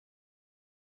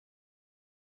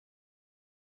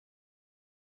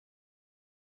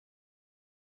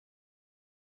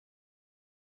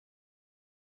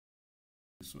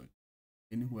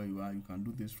anywhere you are, you can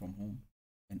do this from home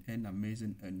and earn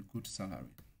amazing and good salary.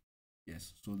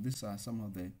 Yes, so these are some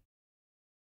of the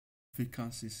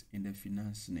vacancies in the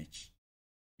finance niche.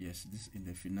 Yes, this in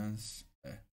the finance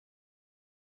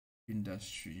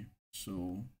industry.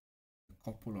 So a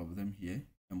couple of them here,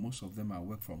 and most of them are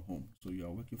work from home. So you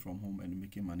are working from home and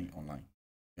making money online.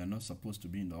 You are not supposed to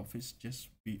be in the office. Just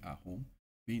be at home,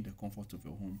 be in the comfort of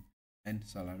your home, and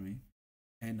salary,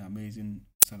 and amazing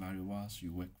salary whilst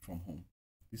you work from home.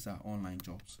 These are online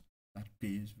jobs that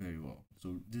pays very well.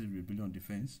 So this Rebellion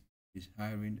Defense is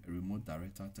hiring a remote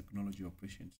director technology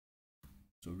operations.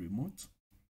 So remote,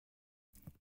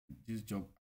 this job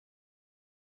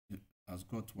has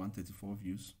got 134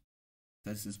 views.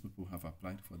 36 people have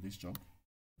applied for this job.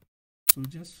 So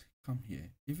just come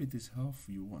here. If it is health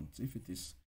you want, if it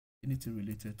is anything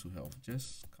related to health,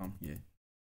 just come here.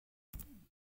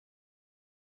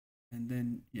 And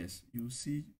then yes, you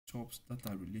see jobs that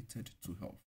are related to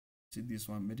health. See this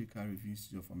one, medical review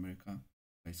Institute of America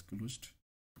is closed.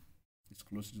 It's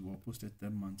closed. It was posted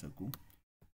 10 months ago.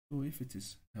 So if it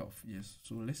is health, yes.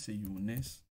 So let's say you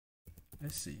nurse.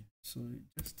 Let's see. So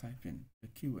just type in the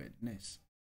keyword nurse.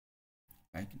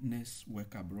 Like nurse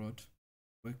work abroad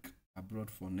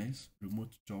for nurse,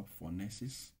 remote job for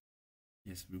nurses.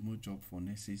 Yes, remote job for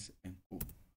nurses and co.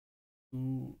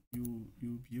 So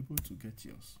you'll be able to get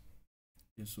yours.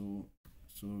 Yeah, so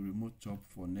remote job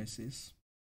for nurses.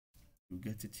 You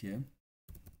get it here.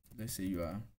 Let's say you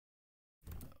are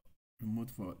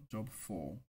remote for job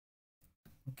for,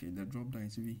 okay, the drop down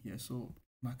is even here. So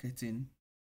marketing,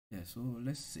 yeah. So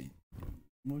let's see,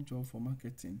 no job for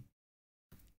marketing.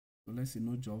 So let's say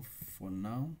no job for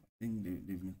now. I think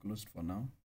they've been closed for now.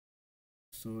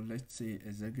 So let's say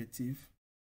executive,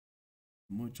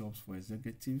 more jobs for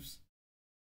executives.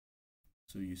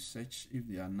 So you search, if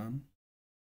there are none,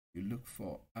 you look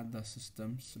for other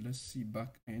systems. Let's see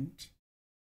back end,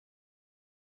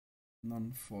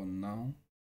 none for now.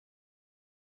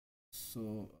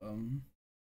 So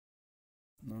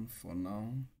none for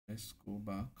now. Let's go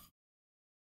back.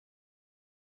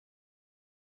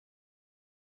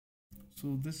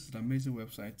 So this is an amazing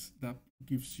website that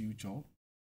gives you job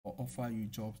or offer you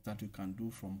jobs that you can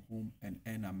do from home and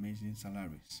earn amazing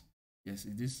salaries. Yes,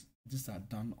 these are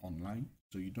done online,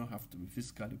 so you don't have to be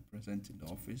physically present in the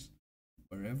office.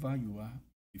 Wherever you are,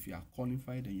 if you are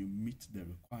qualified and you meet the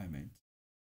requirement,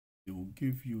 they will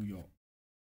give you your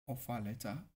offer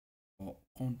letter or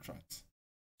contract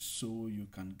so you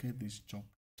can get this job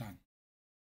done.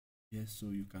 Yes, so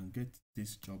you can get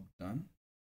this job done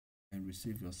and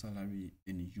receive your salary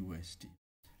in USD.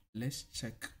 Let's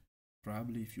check,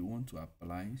 probably if you want to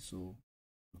apply. So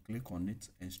you click on it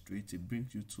and straight it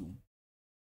brings you to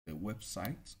the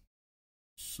website.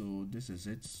 So this is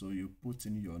it. So you put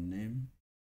in your name,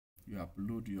 you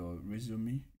upload your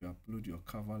resume, you upload your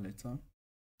cover letter,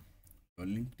 your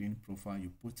LinkedIn profile,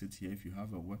 you put it here. If you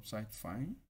have a website,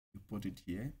 fine, you put it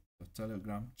here. Your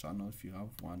Telegram channel, if you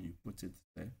have one, you put it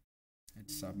there and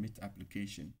submit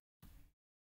application.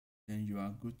 Then you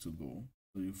are good to go.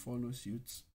 So you follow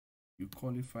suit, you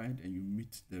qualified and you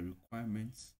meet the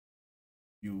requirements,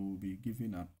 you will be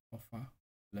given an offer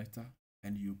letter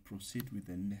and you proceed with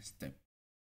the next step.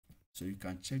 So you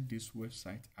can check this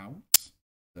website out. It's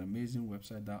an amazing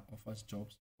website that offers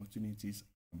jobs opportunities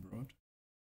abroad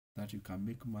that you can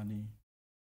make money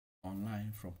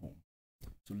online from home.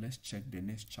 So let's check the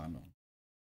next channel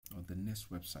or the next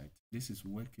website. This is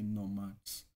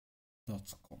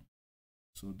workingnomads.com.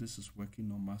 So this is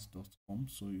workingnomads.com.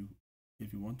 So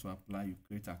if you want to apply, you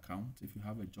create an account. If you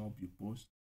have a job, you post.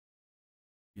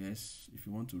 Yes, if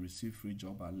you want to receive free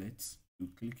job alerts, you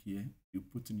click here, you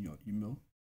put in your email.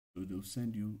 So they'll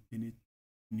send you any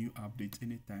new updates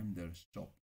anytime there's job.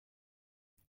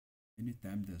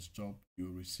 Anytime there's job,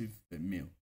 you'll receive the mail.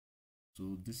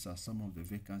 So these are some of the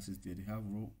vacancies there. They have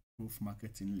growth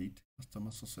marketing lead,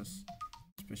 customer success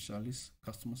specialist,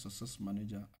 customer success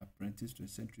manager, apprentice to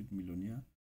eccentric millionaire,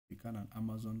 become an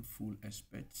Amazon full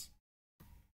expert,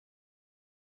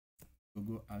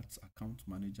 Google Ads account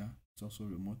manager. It's also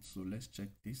remote. So let's check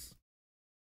this.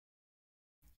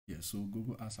 Yeah, so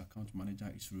Google Ads account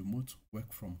manager is remote,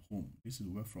 work from home. This is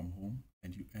work from home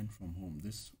and you earn from home.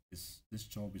 This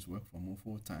job is work from home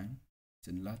full time. It's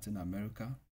in Latin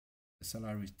America. The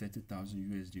salary is 30,000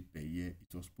 USD per year.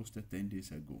 It was posted 10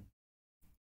 days ago.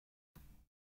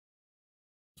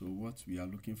 So what we are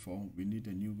looking for, we need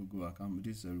a new Google account.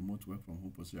 This is a remote work from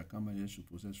home position. Your account manager should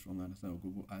possess strong understanding of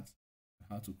Google Ads and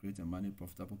how to create and manage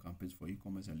profitable campaigns for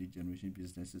e-commerce and lead generation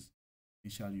businesses.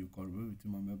 Initially, you collaborate with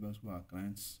team members who are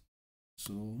clients.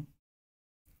 So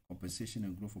Compensation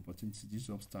and growth opportunity. This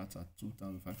job starts at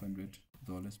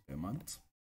 $2,500 per month.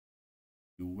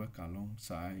 You work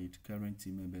alongside current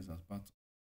team members as part of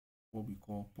what we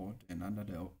call pod, and under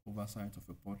the oversight of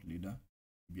a pod leader.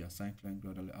 You'll be assigned client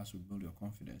gradually as you build your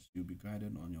confidence. You'll be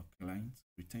guided on your client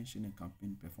retention and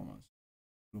campaign performance.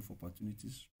 Growth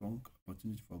opportunities, strong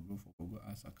opportunity for growth for Google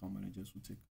Ads account managers who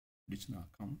take additional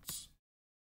accounts.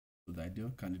 So the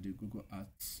ideal candidate: Google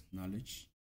Ads knowledge,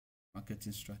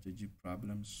 marketing strategy,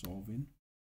 problem solving,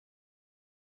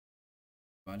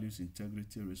 values,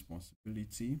 integrity,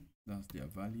 responsibility. That's their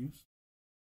values.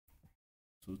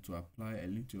 So to apply, a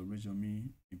link to your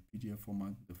resume in PDF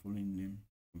format, the following name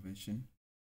convention,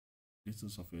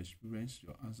 details of your experience,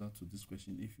 your answer to this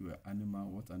question: if you were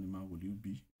animal, what animal would you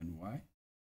be and why?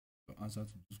 Your answer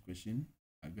to this question: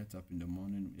 I get up in the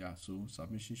morning. Yeah, so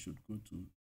submission should go to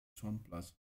Tone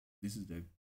Plus. This is the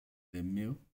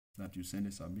mail that you send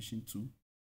a submission to.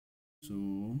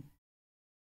 So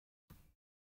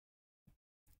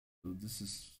this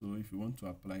is, so if you want to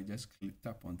apply, just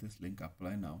tap on this link,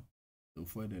 apply now. They'll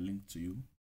forward the link to you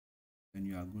and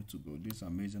you are good to go. This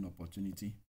amazing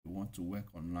opportunity. You want to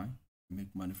work online,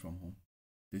 make money from home.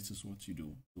 This is what you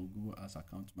do. So Google Ads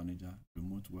account manager,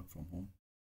 remote work from home,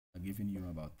 are giving you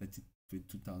about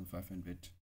 $2,500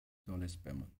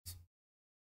 per month.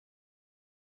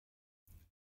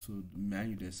 So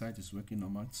the site is working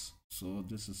on months. So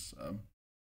this is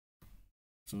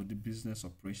so the business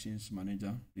operations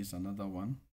manager is another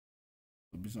one.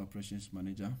 So business operations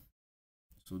manager.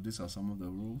 So these are some of the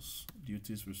roles,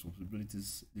 duties,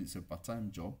 responsibilities. It's a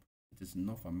part-time job. It is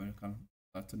North America,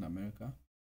 Latin America.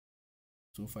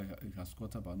 So far, it has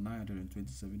got about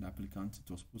 927 applicants. It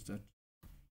was posted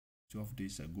 12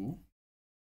 days ago.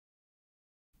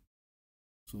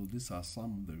 So these are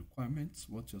some of the requirements,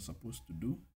 what you're supposed to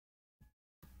do,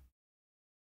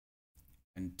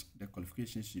 and the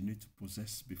qualifications you need to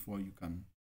possess before you can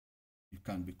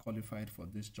be qualified for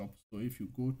this job. So if you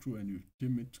go through and you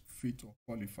deem it fit or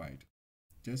qualified,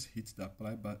 just hit the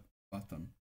apply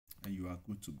button and you are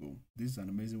good to go. This is an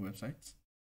amazing website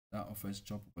that offers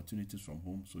job opportunities from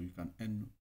home. So you can earn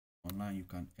online, you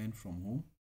can earn from home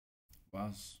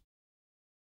whilst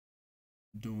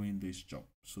doing this job.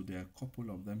 So there are a couple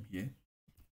of them here.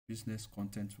 Business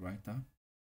content writer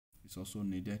is also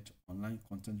needed. Online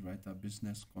content writer,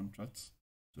 business contracts.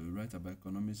 So you write about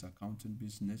economics, accounting,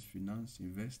 business, finance,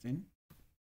 investing.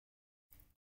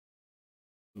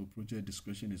 So project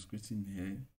description is written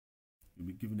here. You'll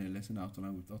be given a lesson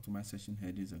outline with automated session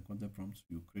headings and content prompts.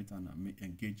 You create an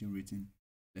engaging written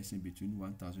lesson between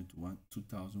 1,000 to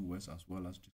 2,000 words, as well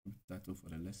as descriptive title for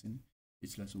the lesson.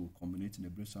 Each lesson will culminate in a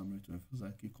brief summary to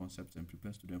emphasize key concepts and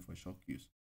prepare students for short use.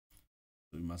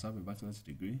 So you must have a bachelor's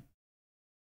degree.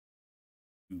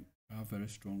 You have very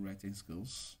strong writing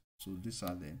skills. So these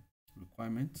are the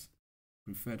requirements.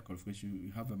 Preferred qualification: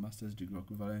 you have a master's degree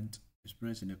equivalent,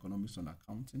 experience in economics and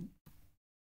accounting,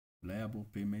 reliable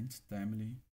payment,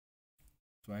 timely,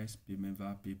 twice payment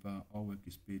via paper, all work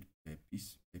is paid per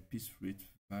piece. A piece rate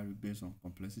vary based on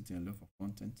complexity and level of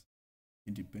content.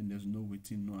 Independence, no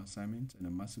waiting, no assignment, and a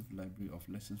massive library of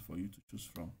lessons for you to choose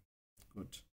from.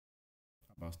 Good.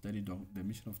 About study, the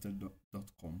mission of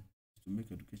study.com is to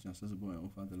make education accessible, and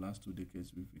over the last 2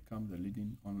 decades, we've become the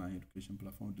leading online education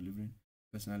platform delivering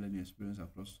personal learning experience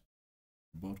across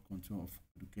the broad continuum of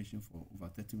education for over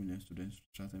 30 million students,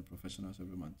 teachers, and professionals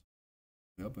every month.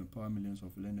 We help empower millions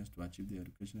of learners to achieve their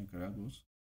education and career goals.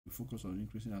 We focus on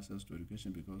increasing access to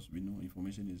education because we know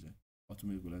information is the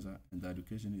ultimate equalizer, and that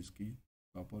education is key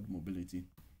to upward mobility.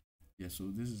 Yes,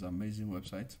 so this is an amazing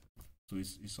website. So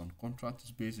it's on contract.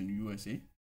 It's based in USA.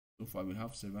 So far, we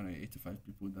have 785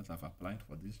 people that have applied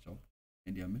for this job,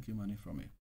 and they are making money from it.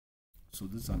 So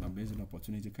this is an amazing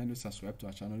opportunity. Kindly subscribe to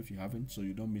our channel if you haven't, so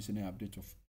you don't miss any update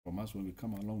from us when we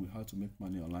come along with how to make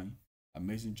money online.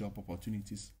 Amazing job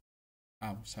opportunities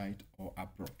outside or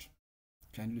abroad.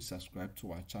 Kindly subscribe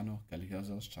to our channel, Kelly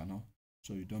Hazel's channel,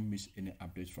 so you don't miss any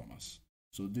updates from us.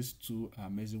 So these two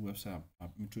amazing websites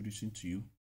I'm introducing to you.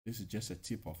 This is just a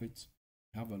tip of it.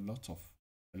 We have a lot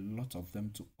of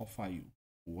them to offer you.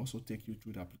 We'll also take you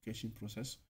through the application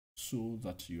process so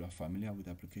that you are familiar with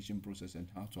the application process and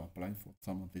how to apply for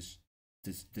some of these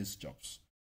jobs.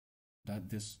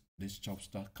 These jobs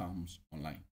that comes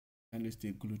online. Kindly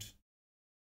stay glued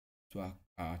to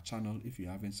our channel. If you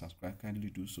haven't subscribed,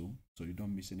 kindly do so you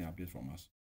don't miss any update from us.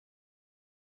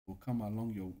 We'll come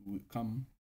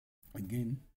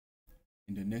again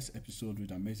in the next episode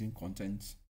with amazing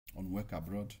content on work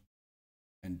abroad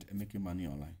and making money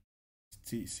online.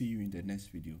 See you in the next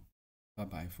video. Bye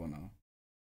bye for now.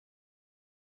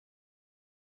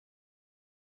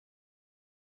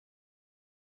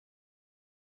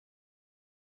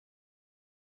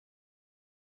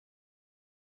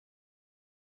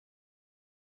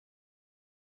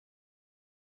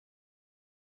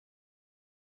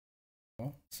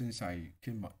 Well, since I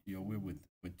came your way with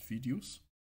videos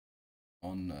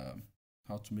on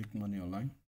how to make money online,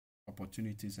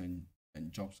 opportunities and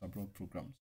jobs abroad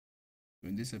programs. So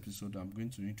in this episode, I'm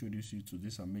going to introduce you to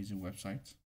this amazing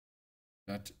website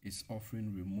that is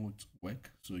offering remote work.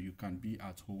 So you can be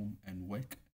at home and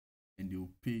work, and they'll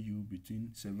pay you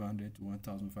between 700 to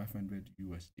 1,500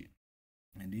 USD.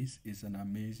 And this is an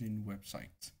amazing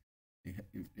website.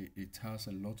 It has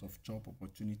a lot of job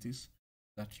opportunities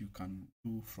that you can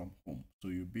do from home. So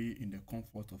you'll be in the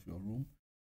comfort of your room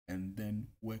and then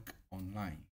work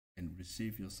online and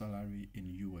receive your salary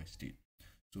in USD.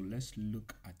 So let's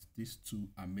look at these two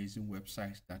amazing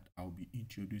websites that I'll be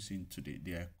introducing today.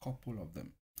 There are a couple of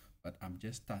them, but I'm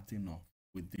just starting off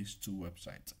with these two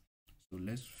websites. So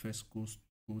let's first go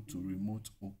to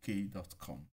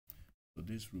remoteok.com. So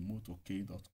this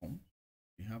remoteok.com,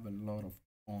 we have a lot of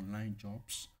online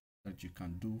jobs that you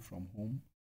can do from home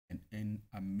and earn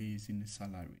amazing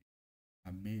salary.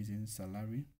 Amazing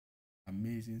salary.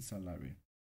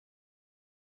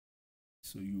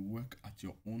 So you work at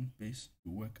your own pace,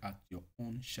 you work at your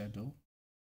own schedule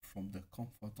from the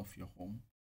comfort of your home,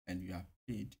 and you are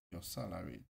paid your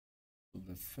salary. So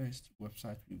the first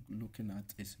website we're looking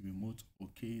at is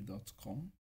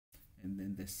remoteok.com. And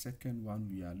then the second one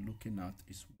we are looking at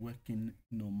is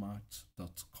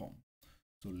workingnomads.com.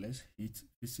 So let's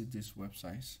visit these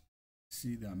websites,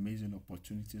 see the amazing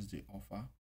opportunities they offer,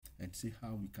 and see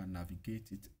how we can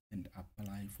navigate it and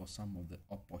apply for some of the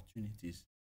opportunities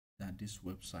that these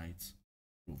websites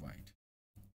provide.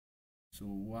 So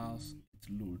whilst it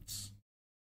loads,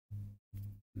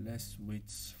 let's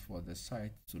wait for the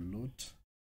site to load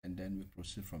and then we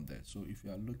proceed from there. So if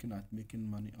you are looking at making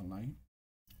money online,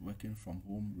 working from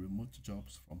home, remote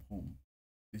jobs from home,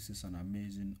 this is an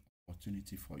amazing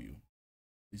opportunity for you.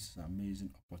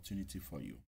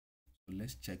 So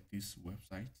let's check this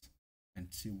website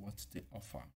and see what they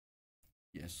offer.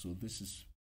 Yes, so this is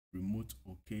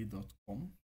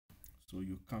remoteok.com. So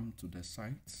you come to the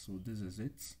site. So this is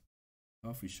it.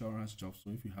 Health insurance job.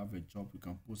 So if you have a job, you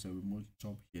can post a remote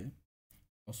job here.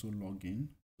 Also log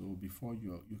in. So before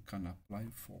you can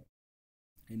apply for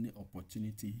any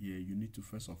opportunity here, you need to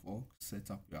first of all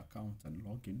set up your account and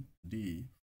log in. Today,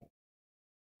 for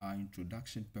our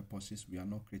introduction purposes, we are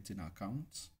not creating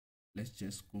accounts. Let's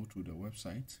just go to the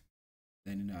website.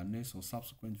 Then in our next or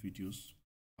subsequent videos,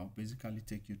 I'll basically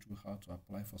take you through how to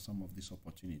apply for some of these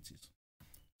opportunities.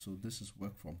 So this is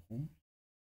work from home.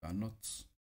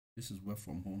 This is work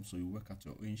from home, so you work at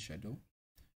your own schedule.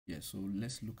 Yeah, so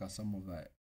let's look at some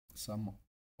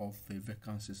of the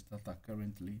vacancies that are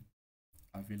currently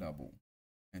available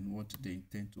and what they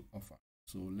intend to offer.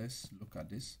 So let's look at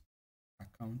this.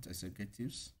 Account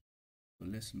executives. So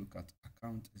let's look at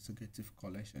account executive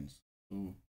collections.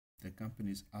 So the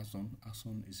company is Azon.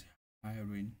 Azon is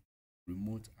hiring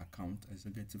remote account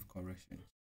executive corrections.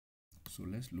 So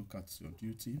let's look at your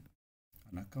duty.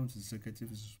 An account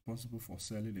executive is responsible for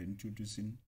selling and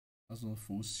introducing Azon's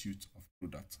full suite of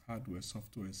products, hardware,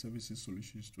 software, and services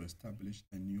solutions to establish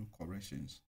a new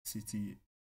corrections, city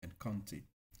and county,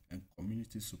 and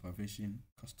community supervision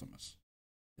customers.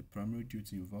 The primary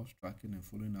duty involves tracking and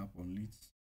following up on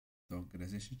leads the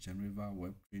organization generate via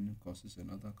web training courses and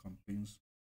other campaigns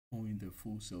owning the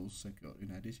full sales cycle.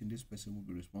 In addition, this person will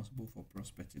be responsible for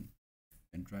prospecting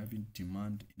and driving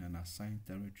demand in an assigned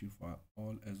territory for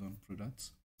all Azon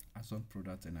products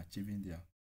and achieving their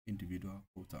individual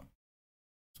quota.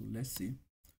 So let's see.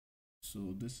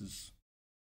 So this is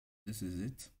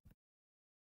it.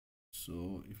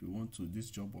 So if you want to, this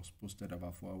job was posted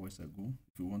about 4 hours ago.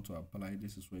 If you want to apply,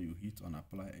 this is where you hit on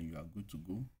apply and you are good to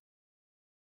go.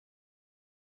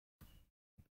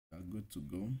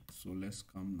 So let's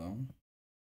come down.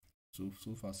 So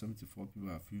far 74 people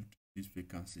have filled this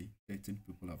vacancy, 13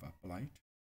 people have applied.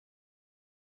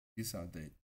 These are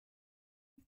the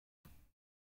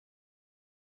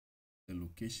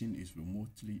location is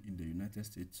remotely in the United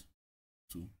States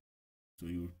too. So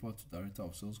you report to Director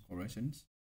of Sales Corrections.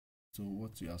 So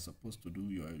what you are supposed to do,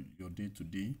 your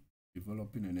day-to-day,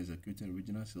 developing and executing a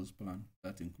regional sales plan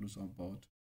that includes on board,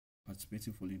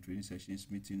 participating fully in training sessions,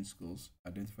 meeting skills,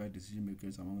 identify decision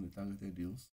makers among the targeted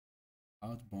deals,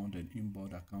 outbound and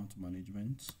inbound account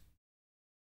management,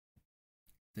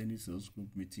 attending sales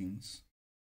group meetings,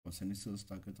 concerning sales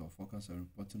target or focus and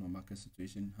reporting on market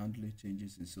situation, handling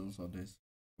changes in sales orders,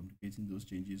 communicating those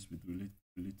changes with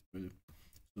related.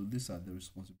 So these are the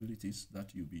responsibilities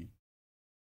that you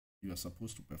are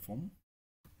supposed to perform.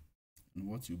 And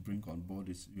what you bring on board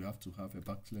is you have to have a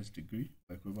bachelor's degree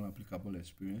or equivalent applicable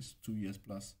experience, 2 years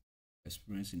plus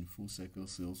experience in full cycle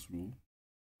sales role,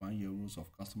 1 year rules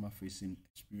of customer facing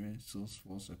experience,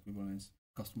 Salesforce equivalence,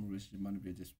 customer relationship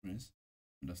management experience,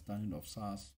 understanding of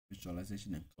SaaS,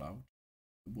 visualization and cloud,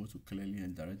 able to clearly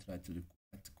and directly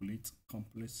articulate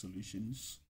complex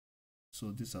solutions.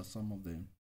 So these are some of the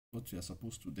what you are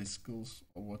supposed to, the skills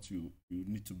or what you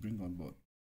need to bring on board.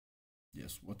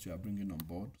 Yes, what you are bringing on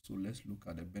board. So let's look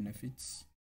at the benefits.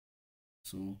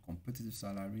 So competitive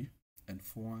salary and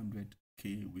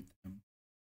 400K with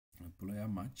employer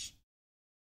match,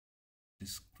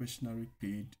 discretionary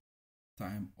paid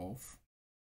time off,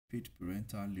 paid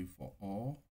parental leave for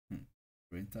all,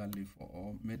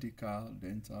 medical,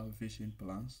 dental, vision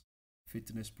plans,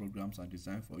 fitness programs are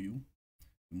designed for you,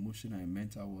 emotional and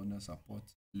mental wellness support,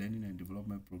 learning and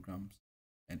development programs,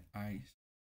 and eyes.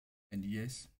 And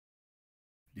yes,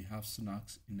 they have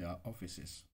snacks in their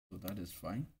offices, so that is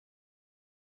fine.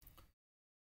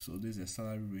 So this is a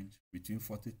salary range between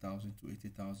 40,000 to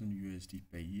 80,000 USD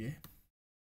per year.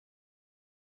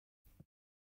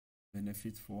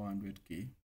 Benefit 400K,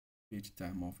 paid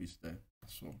time off is there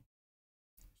as well.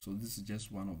 So this is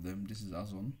just one of them. This is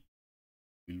as on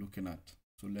we're looking at.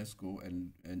 So let's go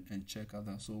and check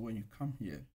other. So when you come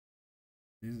here,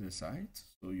 this is the site.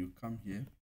 So you come here.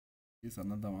 This is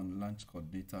another one, launch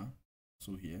coordinator.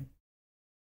 So here.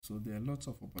 So there are lots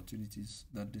of opportunities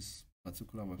that this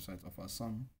particular website offers.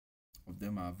 Some of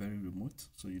them are very remote,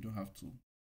 so you don't have to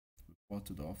report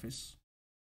to the office.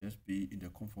 Just be in the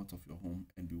comfort of your home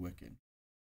and be working.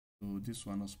 So this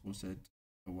one was posted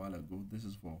a while ago. This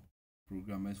is for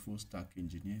programmers, full stack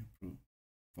engineer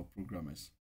for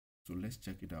programmers. So let's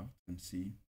check it out and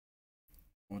see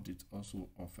what it also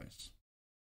offers.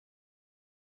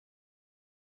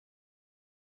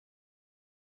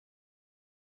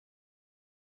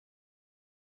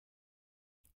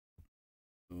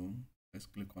 So let's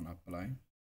click on apply.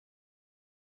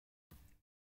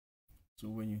 So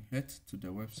when you head to the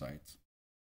website,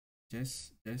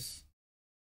 just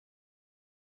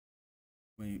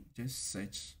when you just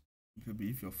search, maybe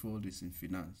if your field is in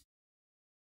finance,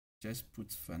 just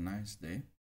put finance there.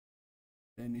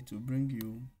 Then it will bring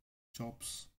you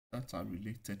jobs that are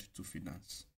related to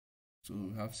finance. So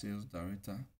we have sales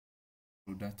director,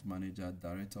 product manager,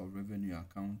 director of revenue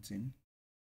accounting,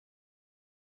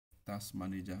 task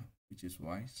manager, which is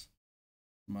wise,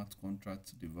 smart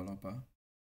contract developer.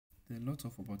 There are lots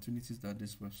of opportunities that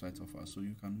this website offers. So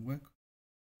you can work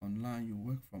online, you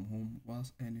work from home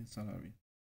whilst earning salary.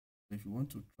 If you want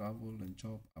to travel and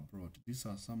job abroad, these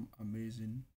are some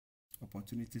amazing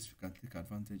opportunities you can take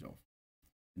advantage of.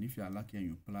 And if you are lucky and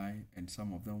you apply, and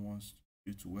some of them want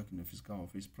you to work in a physical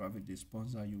office, private, they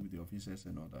sponsor you with the offices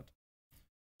and all that.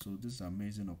 So this is an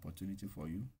amazing opportunity for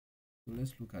you. So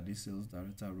let's look at this sales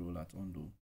director role at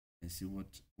Ondo and see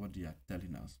what they are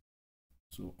telling us.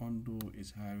 So Ondo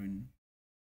is hiring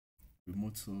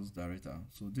remote sales director.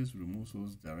 So this remote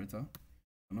sales director,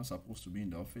 you're not supposed to be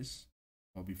in the office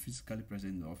or be physically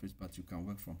present in the office, but you can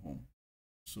work from home.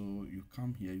 So you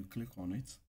come here, you click on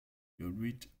it, you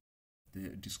read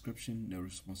the description, the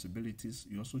responsibilities.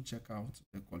 You also check out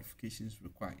the qualifications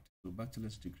required. So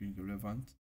bachelor's degree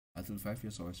relevant, until 5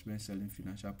 years of experience selling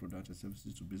financial products and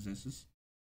services to businesses,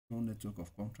 strong network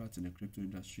of contracts in the crypto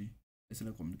industry,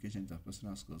 excellent communication and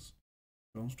interpersonal skills,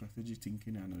 strong strategic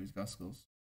thinking and analytical skills,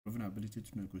 proven ability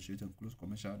to negotiate and close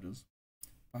commercial deals,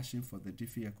 passion for the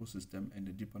DeFi ecosystem and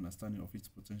a deep understanding of its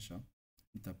potential,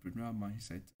 entrepreneurial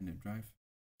mindset, and a drive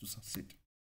to succeed.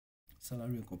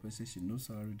 Salary and compensation, no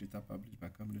salary data published by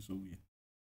companies OWA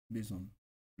based on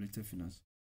related finance.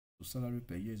 So salary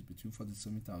per year is between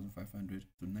 47,500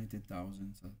 to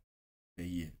 90,000 per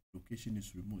year. Location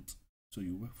is remote, so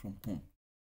you work from home.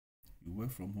 You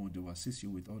work from home. They will assist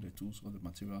you with all the tools, all the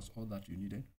materials, all that you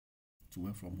needed to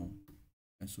work from home,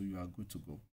 and so you are good to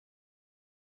go.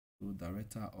 So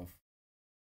director of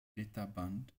data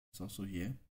band is also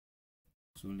here.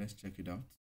 So let's check it out.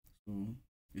 So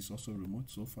it's also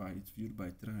remote. So far, it's viewed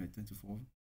by 324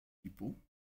 people.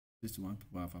 61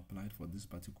 people have applied for this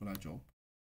particular job.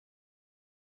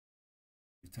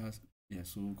 It has,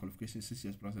 so qualification 6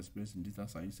 years plus experience in data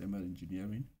science, ML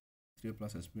engineering, 3 years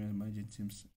plus experience managing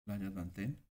teams larger than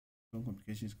 10, strong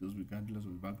communication skills regardless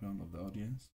of the background of the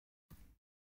audience.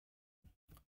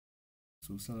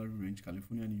 So salary range,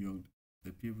 California, New York,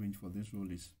 the pay range for this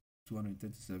role is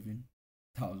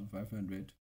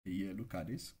 237,500 a year. Look at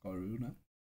this, Corona.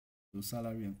 So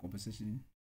salary and compensation,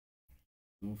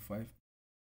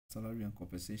 salary and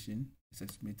compensation is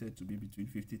estimated to be between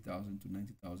 50,000 to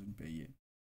 90,000 per year.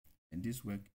 And this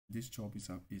job is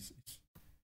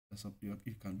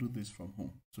you can do this from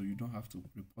home, so you don't have to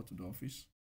report to the office.